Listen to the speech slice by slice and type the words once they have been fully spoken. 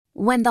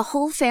When the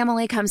whole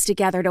family comes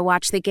together to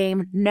watch the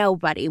game,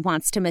 nobody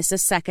wants to miss a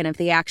second of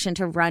the action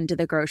to run to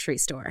the grocery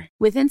store.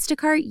 With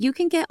Instacart, you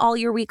can get all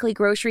your weekly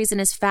groceries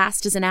in as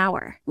fast as an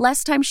hour.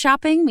 Less time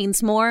shopping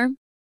means more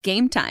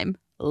game time.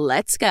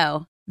 Let's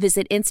go.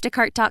 Visit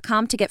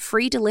instacart.com to get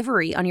free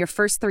delivery on your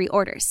first 3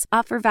 orders.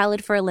 Offer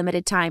valid for a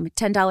limited time.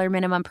 $10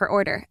 minimum per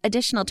order.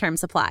 Additional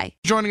terms apply.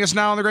 Joining us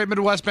now on the Great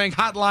Midwest Bank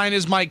Hotline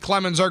is Mike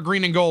Clemens, our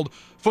green and gold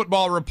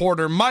football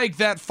reporter. Mike,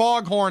 that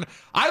foghorn,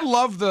 I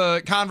love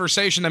the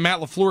conversation that Matt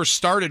LaFleur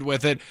started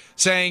with it,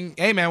 saying,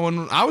 hey, man,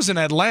 when I was in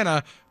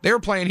Atlanta, they were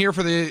playing here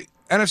for the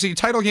NFC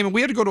title game, and we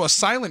had to go to a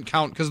silent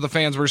count because the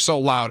fans were so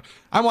loud.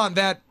 I want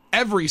that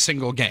every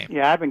single game.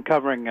 Yeah, I've been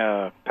covering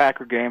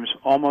Packer games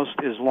almost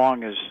as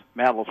long as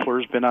Matt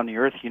LaFleur's been on the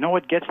earth. You know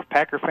what gets the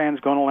Packer fans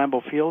going to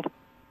Lambeau Field?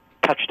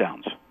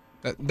 Touchdowns.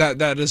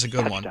 That is a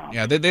good touchdowns. One.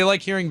 Yeah, they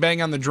like hearing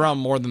bang on the drum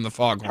more than the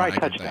foghorn. Try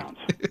touchdowns.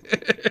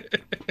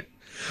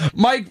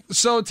 Mike,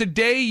 so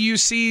today you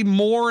see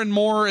more and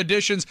more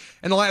additions.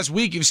 In the last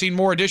week, you've seen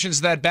more additions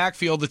to that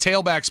backfield, the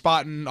tailback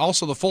spot, and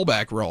also the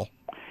fullback role.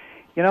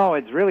 You know,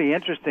 it's really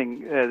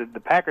interesting.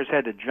 The Packers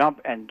had to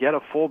jump and get a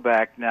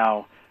fullback.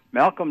 Now,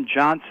 Malcolm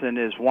Johnson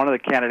is one of the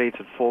candidates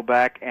at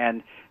fullback,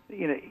 and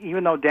you know,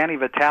 even though Danny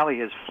Vitale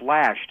has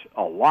flashed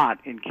a lot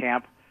in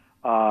camp,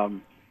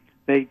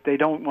 they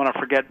don't want to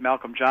forget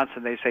Malcolm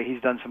Johnson. They say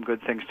he's done some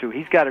good things too.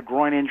 He's got a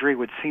groin injury,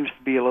 which seems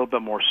to be a little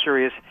bit more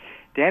serious.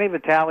 Danny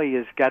Vitale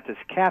has got this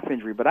calf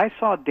injury, but I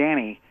saw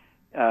Danny,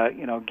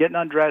 getting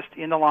undressed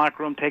in the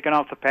locker room, taking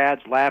off the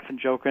pads, laughing,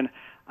 joking.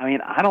 I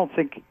mean, I don't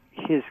think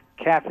his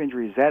calf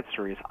injury is that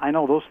serious. I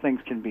know those things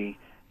can be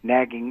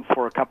nagging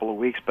for a couple of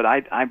weeks, but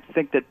I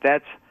think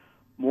that's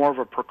more of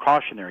a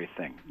precautionary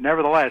thing.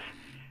 Nevertheless,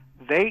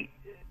 they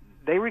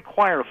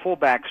require a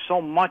fullback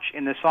so much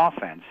in this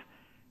offense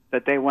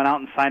that they went out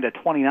and signed a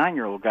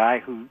 29-year-old guy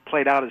who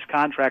played out his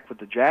contract with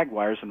the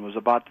Jaguars and was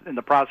about in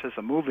the process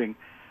of moving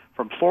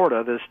from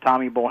Florida, this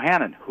Tommy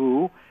Bohannon,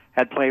 who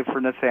had played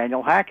for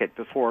Nathaniel Hackett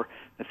before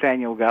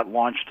Nathaniel got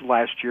launched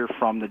last year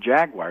from the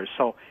Jaguars.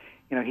 So,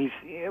 you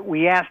know,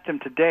 we asked him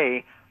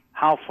today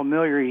how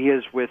familiar he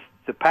is with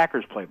the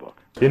Packers playbook.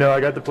 You know, I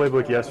got the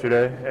playbook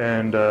yesterday,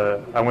 and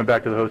I went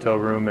back to the hotel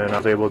room, and I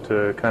was able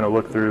to kind of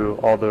look through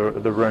all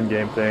the run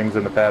game things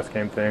and the pass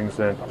game things,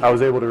 and I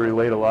was able to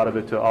relate a lot of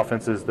it to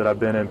offenses that I've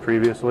been in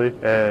previously.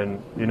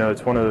 And, you know,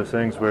 it's one of those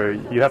things where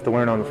you have to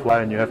learn on the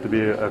fly, and you have to be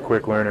a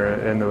quick learner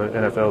in the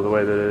NFL the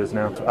way that it is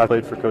now. I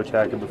played for Coach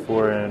Hackett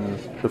before, and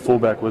the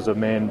fullback was a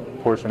main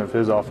portion of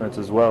his offense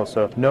as well.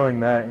 So knowing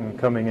that and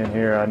coming in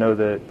here, I know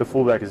that the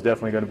fullback is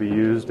definitely going to be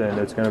used, and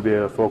it's going to be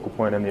a focal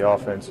point in the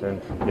offense.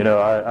 And, you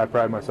know, I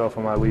pride myself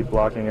on my lead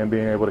blocking and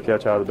being able to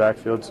catch out of the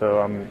backfield, so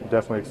I'm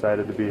definitely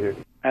excited to be here.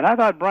 And I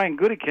thought Brian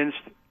Gutekunst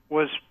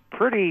was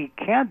pretty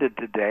candid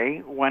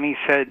today when he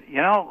said, you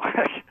know,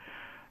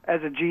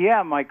 as a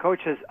GM, my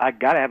coach says, I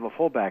got to have a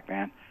fullback,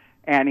 man.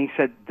 And he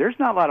said, there's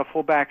not a lot of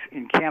fullbacks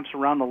in camps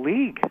around the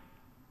league.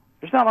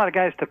 There's not a lot of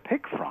guys to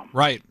pick from.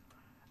 Right.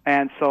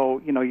 And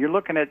so, you know, you're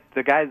looking at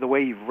the guys, the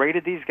way you've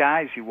rated these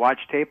guys, you watch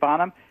tape on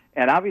them,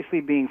 and obviously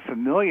being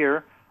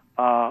familiar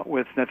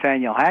with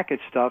Nathaniel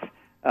Hackett's stuff,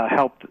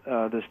 helped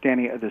this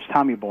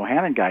Tommy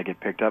Bohannon guy get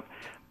picked up.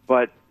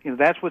 But, you know,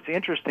 that's what's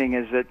interesting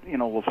is that, you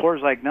know,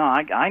 LaFleur's like, no,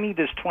 I need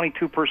this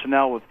 22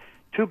 personnel with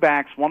 2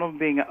 backs, one of them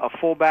being a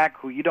fullback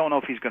who you don't know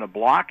if he's going to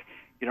block,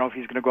 you don't know if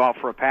he's going to go out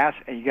for a pass,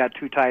 and you got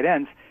 2 tight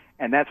ends,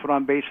 and that's what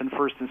I'm basing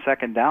first and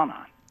second down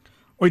on.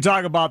 We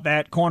talk about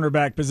that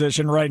cornerback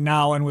position right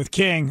now, and with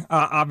King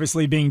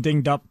obviously being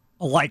dinged up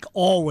like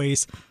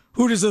always,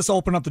 who does this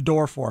open up the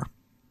door for?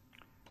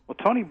 Well,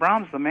 Tony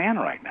Brown's the man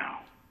right now.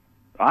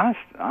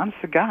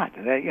 Honest to God,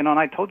 you know, and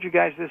I told you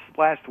guys this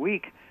last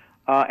week,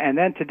 and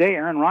then today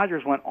Aaron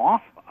Rodgers went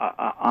off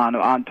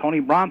on Tony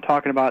Brown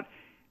talking about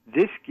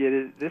this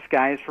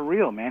guy is for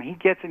real, man. He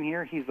gets in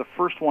here, he's the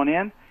first one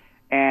in,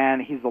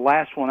 and he's the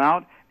last one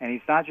out, and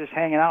he's not just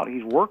hanging out,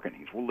 he's working.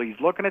 He's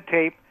looking at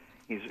tape,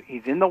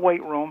 he's in the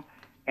weight room,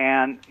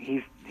 and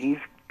he's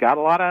got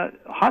a lot of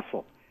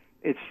hustle.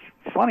 It's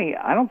funny,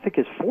 I don't think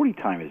his 40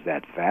 time is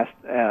that fast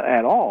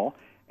at all,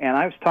 and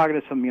I was talking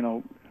to some, you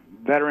know,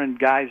 veteran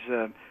guys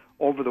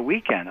over the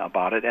weekend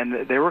about it,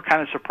 and they were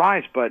kind of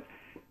surprised, but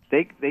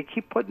they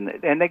keep putting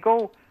it, and they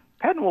go,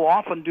 Patton will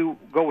often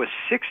go with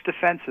 6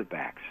 defensive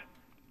backs.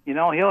 You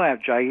know, he'll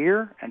have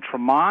Jair and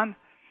Tremont,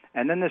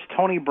 and then this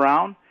Tony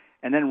Brown,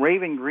 and then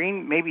Raven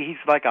Green, maybe he's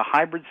like a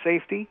hybrid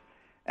safety,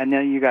 and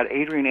then you got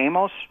Adrian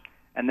Amos,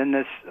 and then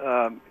this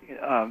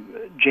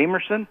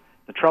Jamerson,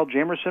 Latrell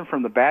Jamerson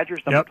from the Badgers,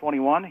 number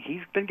 21.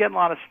 He's been getting a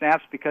lot of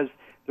snaps because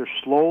they're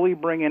slowly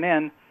bringing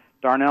in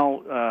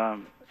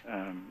Darnell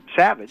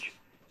Savage,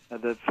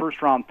 the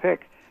first-round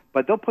pick,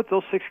 but they'll put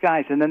those 6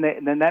 guys, and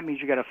then that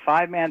means you got a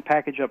 5-man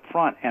package up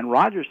front. And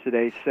Rodgers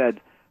today said,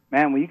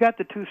 "Man, when you got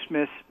the 2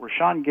 Smiths,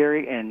 Rashawn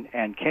Gary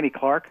and Kenny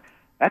Clark,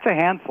 that's a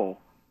handful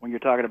when you're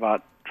talking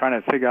about trying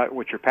to figure out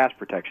what your pass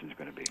protection is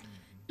going to be."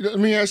 Let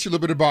me ask you a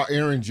little bit about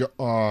Aaron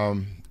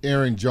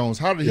Jones.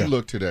 How did he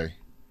look today?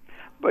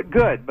 But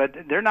good. But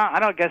they're not. I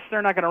don't guess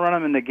they're not going to run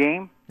him in the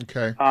game.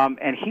 Okay.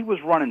 And he was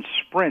running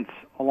sprints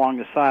along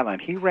the sideline.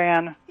 He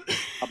ran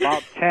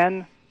about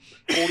 10,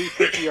 40,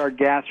 50-yard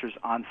gassers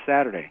on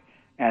Saturday.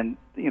 And,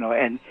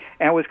 and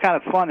it was kind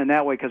of fun in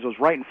that way because it was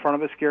right in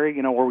front of us, Gary,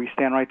 where we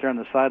stand right there on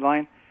the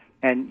sideline.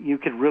 And you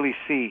could really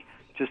see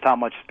just how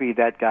much speed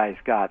that guy's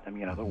got. I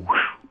mean,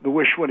 the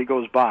whoosh when he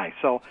goes by.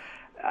 So,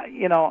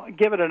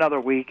 give it another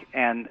week,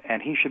 and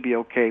he should be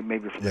okay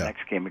maybe for the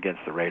next game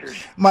against the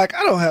Raiders. Mike,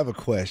 I don't have a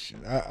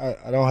question.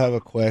 I don't have a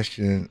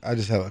question. I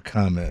just have a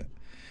comment.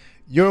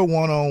 Your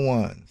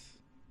one-on-ones,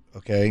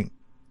 okay?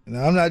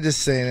 Now, I'm not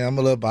just saying it. I'm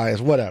a little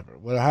biased, whatever.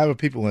 However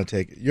people want to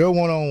take it. Your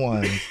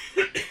one-on-ones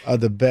are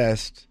the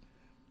best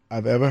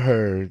I've ever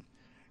heard.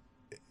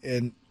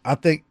 And I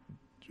think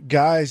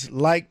guys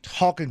like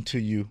talking to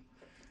you,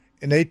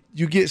 and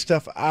you get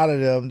stuff out of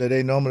them that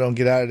they normally don't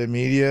get out of the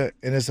media,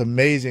 and it's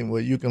amazing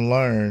what you can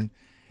learn.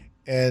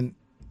 And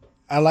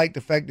I like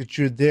the fact that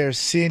you're there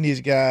seeing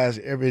these guys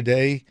every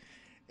day,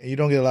 and you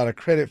don't get a lot of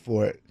credit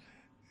for it.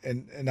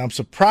 And I'm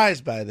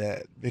surprised by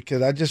that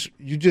because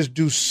you just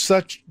do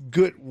such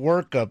good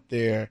work up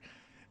there.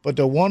 But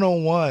the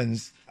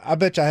one-on-ones, I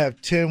bet you I have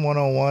 10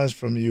 one-on-ones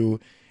from you,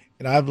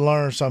 and I've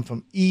learned something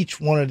from each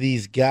one of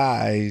these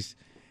guys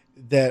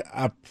that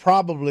I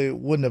probably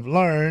wouldn't have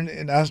learned,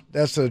 and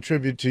that's a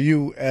tribute to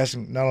you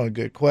asking not only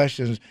good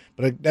questions,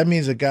 but that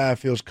means a guy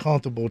feels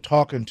comfortable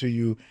talking to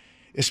you,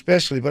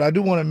 especially. But I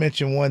do want to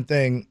mention one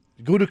thing.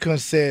 Gutekunst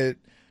said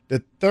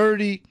the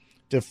 30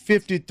 to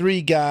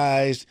 53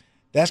 guys,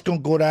 that's going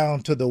to go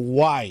down to the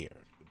wire,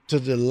 to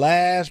the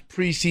last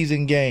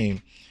preseason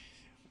game.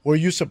 Were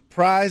you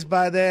surprised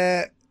by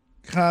that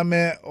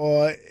comment,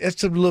 or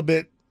it's a little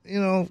bit,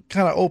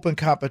 kind of open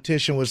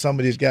competition with some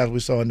of these guys we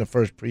saw in the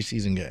first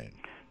preseason game?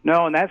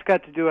 No, and that's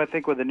got to do, I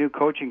think, with the new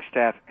coaching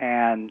staff.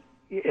 And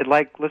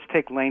let's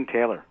take Lane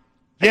Taylor.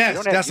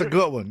 Yes, that's a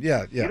good one.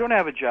 Yeah. You don't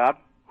have a job.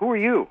 Who are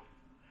you?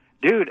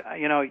 Dude,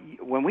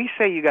 when we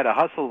say you got to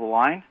hustle the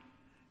line,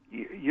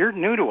 you're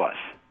new to us.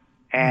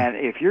 And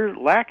if you're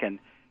lacking,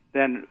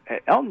 then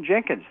Elton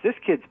Jenkins, this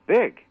kid's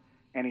big,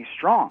 and he's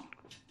strong.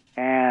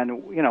 And,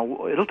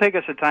 it'll take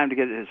us a time to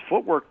get his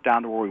footwork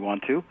down to where we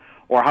want to,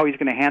 or how he's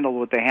going to handle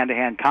with the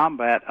hand-to-hand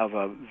combat of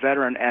a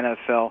veteran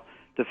NFL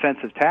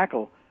defensive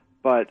tackle.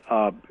 But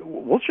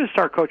we'll just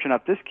start coaching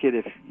up this kid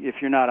if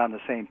you're not on the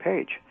same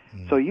page.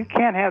 Mm-hmm. So you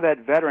can't have that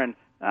veteran,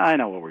 I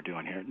know what we're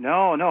doing here.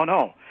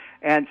 No.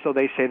 And so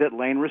they say that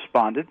Lane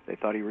responded. They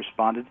thought he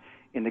responded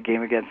in the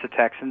game against the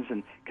Texans,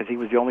 and because he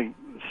was the only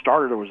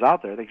starter that was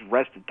out there. They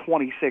rested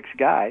 26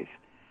 guys.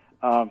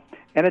 And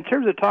in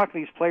terms of talking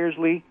to these players,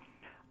 Lee,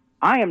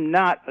 I am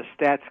not a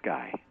stats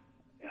guy.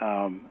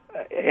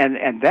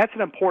 And that's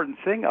an important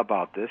thing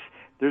about this.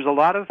 There's a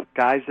lot of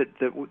guys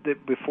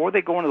that before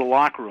they go into the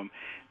locker room,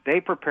 they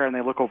prepare and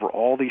they look over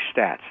all these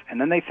stats. And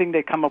then they think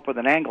they come up with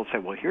an angle and say,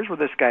 well, here's where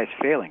this guy's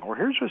failing, or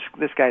here's where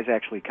this guy's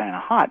actually kind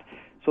of hot.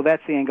 So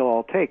that's the angle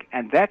I'll take.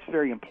 And that's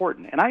very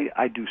important. And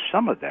I do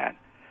some of that.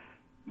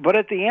 But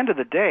at the end of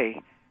the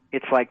day,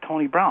 it's like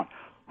Tony Brown.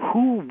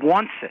 Who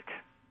wants it?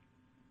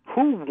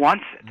 Who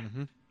wants it?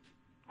 Mm-hmm.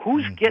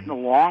 Who's getting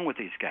along with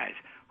these guys?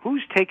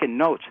 Who's taking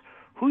notes?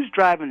 Who's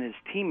driving his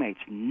teammates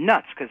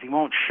nuts because he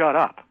won't shut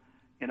up?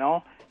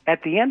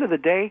 At the end of the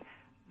day,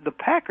 the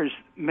Packers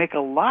make a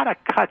lot of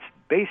cuts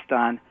based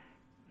on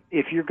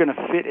if you're going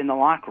to fit in the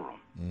locker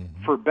room,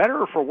 for better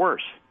or for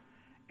worse.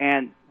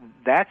 And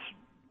that's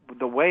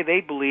the way they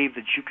believe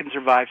that you can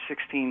survive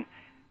 16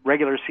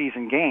 regular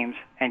season games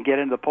and get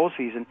into the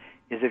postseason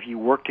is if you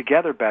work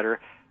together better,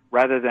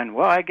 rather than,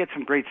 well, I get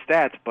some great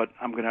stats, but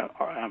I'm going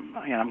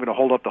to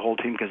hold up the whole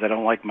team because I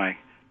don't like my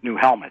new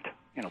helmet.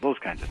 Those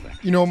kinds of things.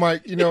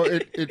 Mike,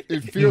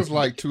 it feels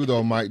like, too,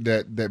 though, Mike,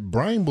 that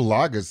Brian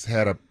Bulaga's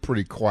had a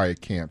pretty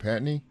quiet camp,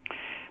 hadn't he?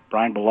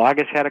 Brian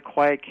Bulaga's had a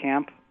quiet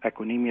camp.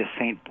 Equinemius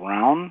St.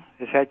 Brown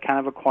has had kind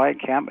of a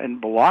quiet camp.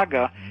 And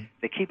Bulaga,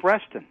 they keep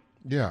resting.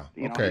 Yeah,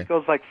 okay. He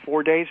goes like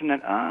 4 days, and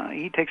then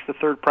he takes the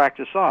third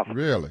practice off.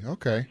 Really?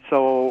 Okay.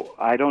 So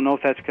I don't know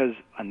if that's because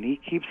a knee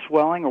keeps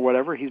swelling or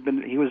whatever. He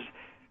was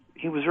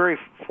very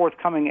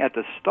forthcoming at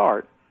the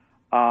start.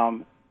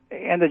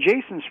 And the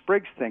Jason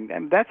Spriggs thing,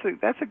 and that's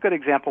a good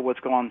example of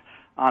what's going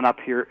on up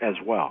here as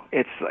well.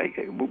 It's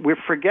like we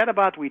forget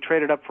about we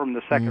traded up from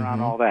the second round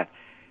and all that.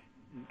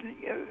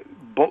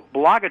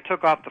 Bulaga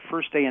took off the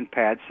first day in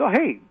pads, so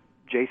hey,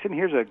 Jason,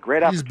 here's a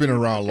great opportunity. He's been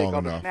around long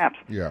enough. Snaps.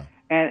 Yeah.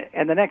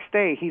 And the next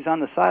day he's on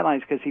the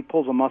sidelines because he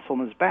pulls a muscle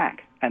in his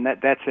back, and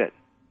that's it.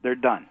 They're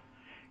done.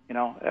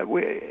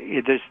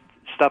 There's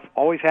stuff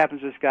always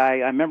happens to this guy.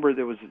 I remember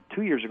there was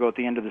 2 years ago at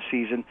the end of the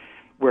season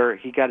where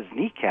he got his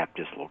kneecap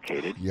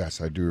dislocated.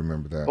 Yes, I do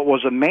remember that. What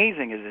was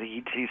amazing is that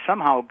he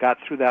somehow got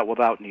through that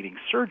without needing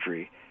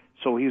surgery,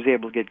 so he was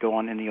able to get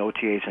going in the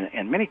OTAs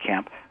and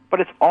minicamp.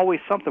 But it's always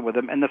something with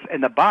him, and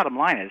the bottom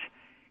line is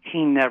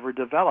he never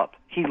developed.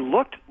 He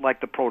looked like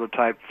the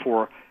prototype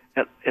for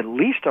at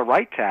least a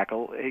right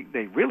tackle.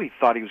 They really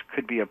thought he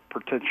could be a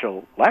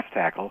potential left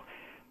tackle,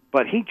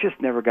 but he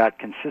just never got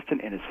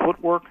consistent in his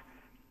footwork,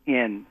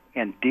 in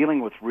and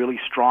dealing with really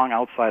strong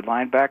outside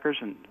linebackers.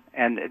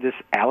 And this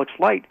Alex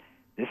Light,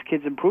 this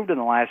kid's improved in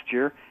the last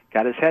year,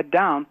 got his head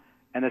down,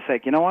 and it's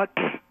like, you know what?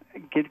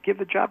 Give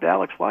the job to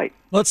Alex Light.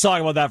 Let's talk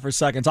about that for a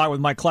second. Talk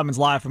with Mike Clemens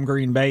live from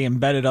Green Bay,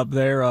 embedded up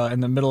there in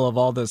the middle of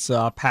all this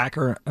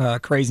Packer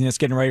craziness,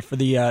 getting ready for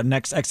the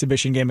next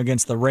exhibition game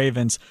against the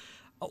Ravens.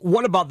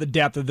 What about the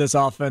depth of this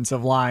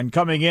offensive line?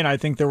 Coming in, I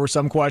think there were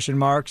some question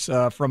marks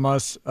from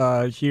us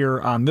here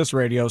on this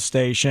radio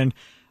station.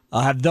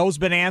 Have those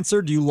been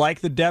answered? Do you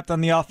like the depth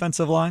on the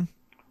offensive line?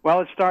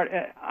 Well,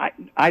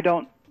 I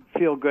don't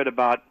feel good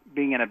about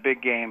being in a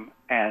big game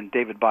and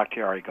David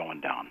Bakhtiari going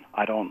down.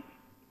 I don't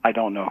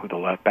know who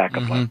the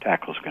backup left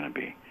tackle is going to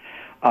be.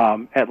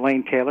 At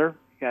Lane Taylor,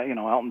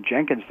 Elton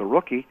Jenkins, the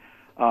rookie.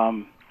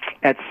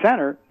 At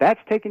center,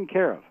 that's taken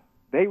care of.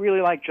 They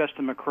really like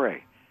Justin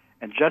McCray.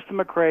 And Justin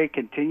McCray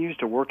continues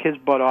to work his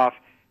butt off.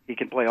 He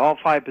can play all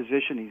 5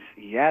 positions.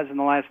 He has in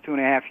the last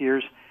 2.5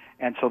 years,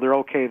 and so they're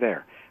okay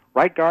there.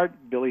 Right guard,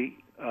 Billy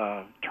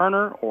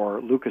Turner or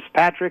Lucas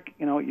Patrick,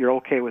 you're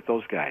okay with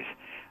those guys.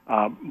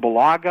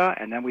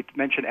 Bulaga, and then we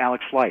mentioned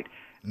Alex Light.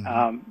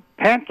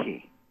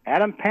 Pankey,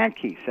 Adam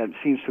Pankey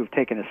seems to have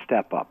taken a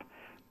step up.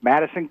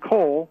 Madison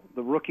Cole,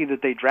 the rookie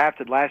that they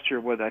drafted last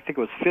year with, I think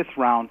it was 5th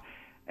round,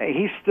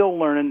 he's still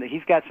learning.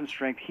 He's got some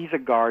strength. He's a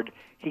guard.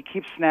 He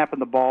keeps snapping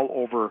the ball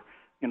over,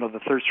 the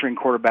third-string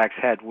quarterback's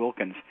head,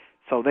 Wilkins.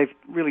 So they've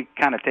really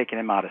kind of taken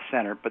him out of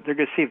center, but they're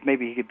going to see if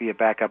maybe he could be a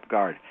backup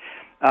guard.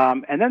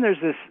 And then there's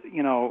this,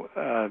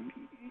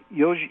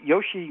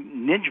 Yoshi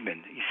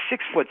Nijman. He's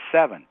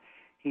 6'7".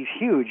 He's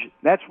huge.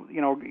 That's,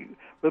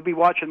 we'll be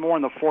watching more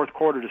in the fourth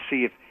quarter to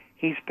see if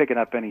he's picking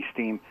up any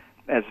steam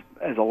as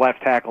a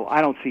left tackle.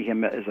 I don't see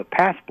him as a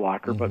pass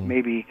blocker, but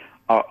maybe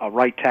a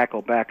right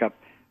tackle backup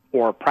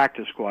or a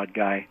practice squad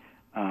guy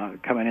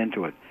coming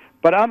into it.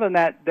 But other than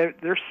that,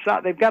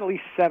 they've got at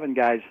least 7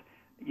 guys.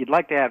 You'd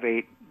like to have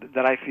 8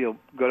 that I feel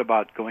good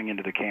about going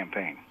into the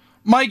campaign.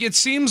 Mike, it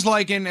seems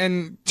like,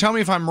 and tell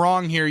me if I'm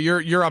wrong here,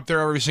 you're up there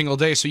every single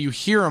day, so you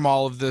hear him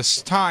all of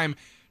this time.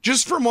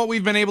 Just from what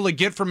we've been able to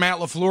get from Matt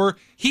LaFleur,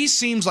 he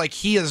seems like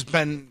he has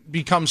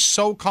become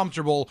so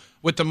comfortable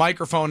with the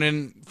microphone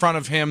in front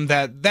of him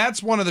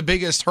that's one of the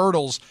biggest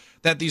hurdles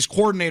that these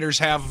coordinators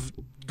have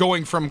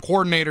going from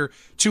coordinator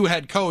to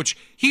head coach.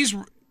 He's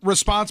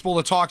responsible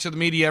to talk to the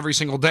media every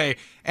single day,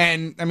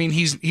 and I mean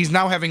he's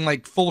now having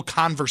like full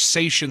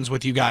conversations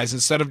with you guys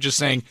instead of just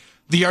saying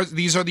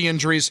these are the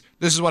injuries,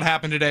 this is what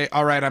happened today,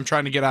 all right, I'm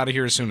trying to get out of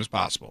here as soon as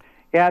possible.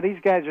 Yeah, these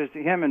guys,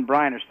 him and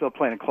Brian, are still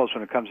playing it close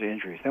when it comes to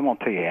injuries. They won't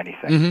tell you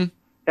anything.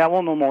 Yeah,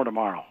 we'll know more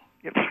tomorrow.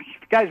 The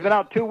guy's been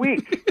out 2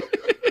 weeks.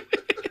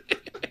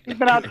 He's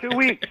been out 2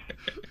 weeks.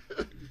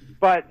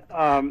 But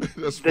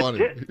that's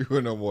funny.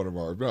 We'll know more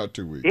tomorrow. About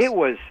 2 weeks. It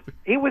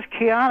was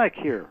chaotic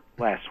here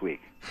last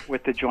week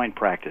with the joint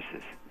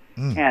practices,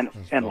 and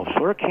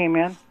LaFleur came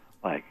in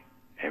like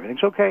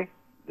everything's okay.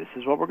 This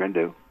is what we're going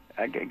to do.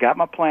 I got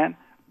my plan.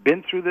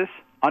 Been through this.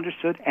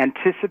 Understood.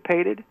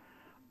 Anticipated.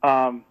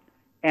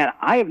 And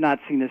I have not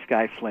seen this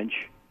guy flinch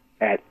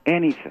at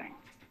anything.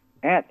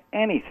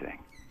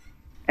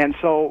 And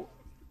so,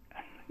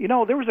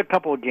 there was a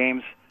couple of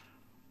games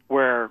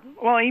where,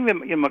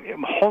 even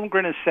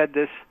Holmgren has said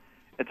this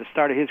at the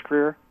start of his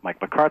career. Mike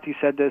McCarthy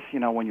said this,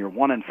 when you're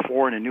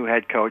 1-4 and a new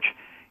head coach,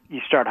 you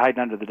start hiding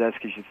under the desk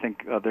because you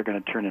think they're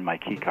going to turn in my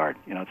key card.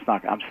 It's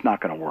not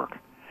going to work.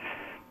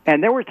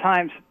 And there were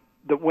times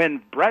that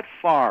when Brett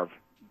Favre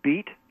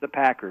beat the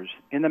Packers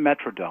in the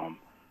Metrodome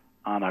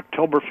on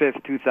October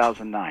 5th,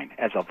 2009,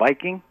 as a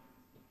Viking,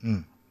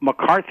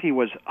 McCarthy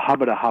was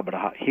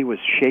hubba-da-hubba-da. He was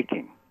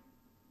shaking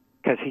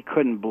because he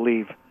couldn't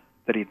believe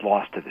that he'd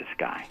lost to this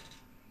guy.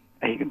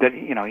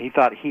 He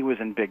thought he was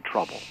in big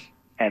trouble.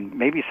 And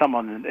maybe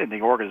someone in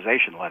the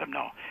organization let him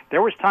know.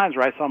 There was times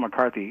where I saw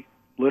McCarthy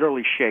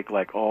literally shake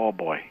like, oh,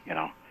 boy,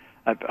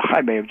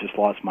 I may have just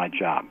lost my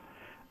job.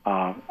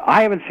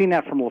 I haven't seen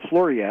that from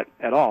LaFleur yet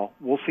at all.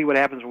 We'll see what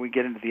happens when we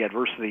get into the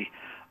adversity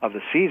of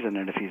the season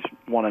and if he's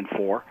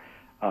 1-4.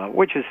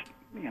 Which is,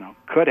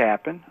 could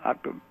happen,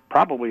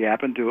 probably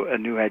happen to a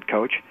new head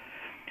coach.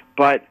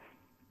 But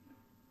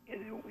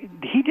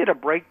he did a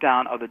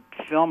breakdown of the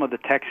film of the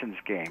Texans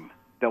game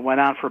that went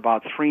on for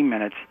about 3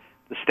 minutes.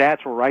 The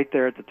stats were right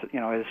there at at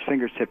his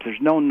fingertips.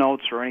 There's no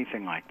notes or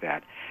anything like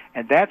that.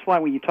 And that's why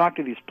when you talk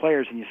to these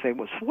players and you say,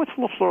 well, so what's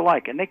LaFleur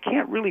like? And they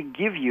can't really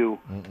give you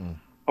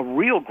a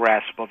real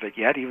grasp of it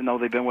yet, even though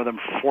they've been with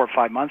him for 4 or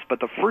 5 months. But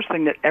the first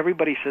thing that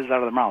everybody says out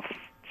of their mouth,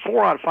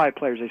 4 out of 5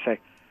 players, they say,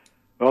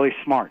 well, he's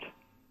smart.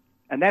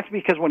 And that's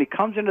because when he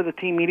comes into the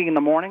team meeting in the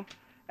morning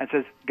and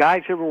says,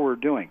 guys, here's what we're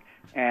doing.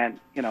 And,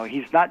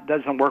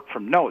 doesn't work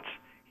from notes.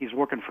 He's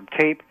working from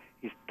tape.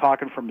 He's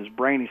talking from his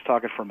brain. He's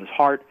talking from his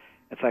heart.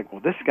 It's like,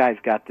 well, this guy's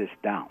got this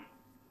down.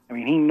 I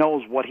mean, he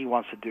knows what he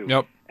wants to do.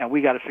 Yep. And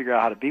we got to figure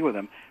out how to be with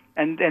him.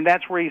 And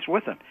that's where he's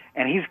with them.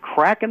 And he's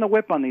cracking the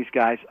whip on these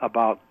guys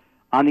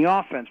on the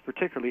offense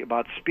particularly,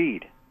 about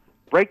speed.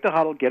 Break the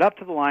huddle, get up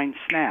to the line,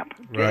 snap,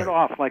 get it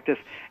off like this,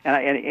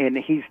 and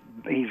he's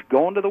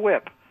going to the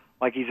whip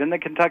like he's in the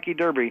Kentucky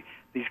Derby.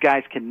 These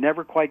guys can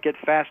never quite get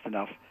fast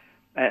enough,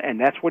 And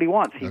that's what he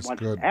wants. He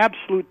wants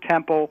absolute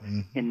tempo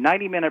in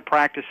 90-minute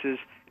practices,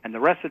 and the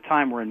rest of the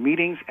time we're in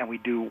meetings and we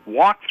do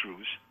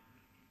walkthroughs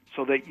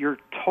so that you're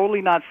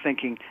totally not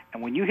thinking.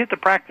 And when you hit the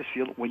practice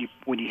field, when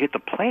you hit the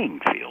playing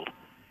field,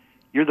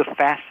 you're the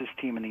fastest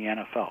team in the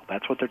NFL.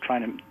 That's what they're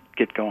trying to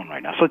get going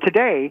right now. So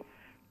today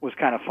was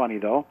kind of funny,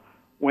 though,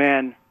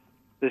 when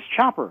this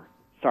chopper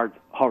starts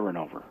hovering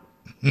over,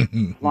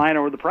 flying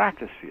over the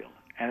practice field.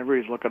 And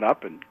everybody's looking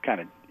up and kind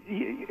of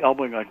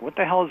elbowing like, what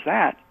the hell is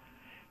that?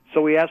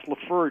 So we asked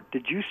LaFleur,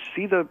 did you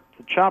see the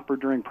chopper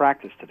during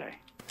practice today?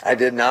 I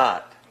did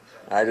not.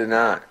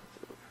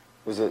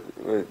 Was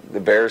it the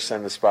Bears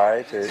send the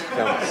spy to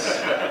come?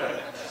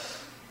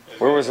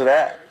 Where was it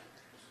at?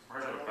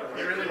 I'm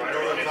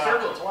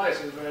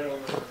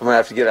going to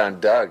have to get on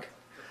Doug.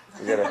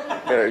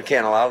 You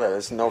can't allow that.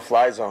 There's no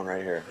fly zone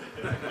right here.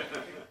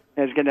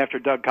 And he's getting after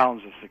Doug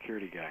Collins, the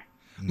security guy.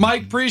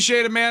 Mike,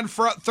 appreciate it, man.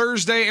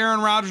 Thursday,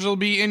 Aaron Rodgers will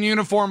be in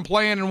uniform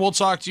playing, and we'll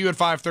talk to you at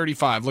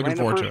 5:35. Looking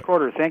forward to it. First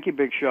quarter. Thank you,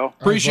 Big Show.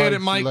 Appreciate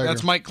it, Mike.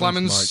 That's Mike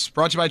Clemens. Thanks, Mike.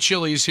 Brought to you by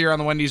Chili's here on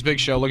the Wendy's Big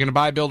Show. Looking to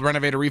buy, build,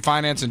 renovate, or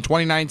refinance in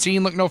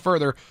 2019? Look no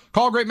further.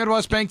 Call Great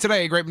Midwest Bank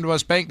today. Great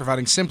Midwest Bank,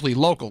 providing simply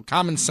local,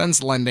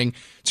 common-sense lending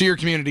to your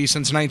community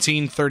since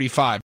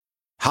 1935.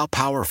 How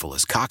powerful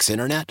is Cox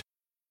Internet?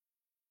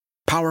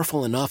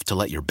 Powerful enough to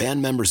let your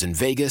band members in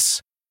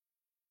Vegas,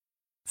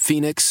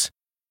 Phoenix,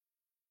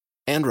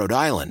 and Rhode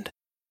Island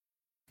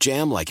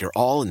jam like you're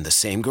all in the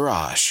same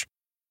garage.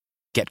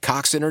 Get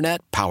Cox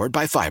Internet powered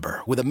by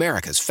fiber with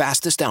America's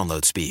fastest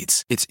download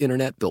speeds. It's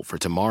internet built for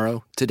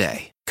tomorrow,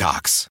 today.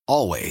 Cox,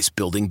 always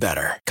building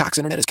better. Cox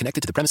Internet is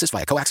connected to the premises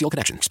via coaxial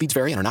connection. Speeds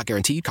vary and are not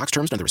guaranteed. Cox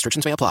terms and other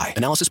restrictions may apply.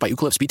 Analysis by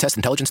Ookla of Speed Test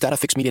Intelligence Data.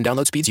 Fixed median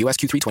download speeds. US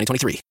Q3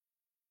 2023.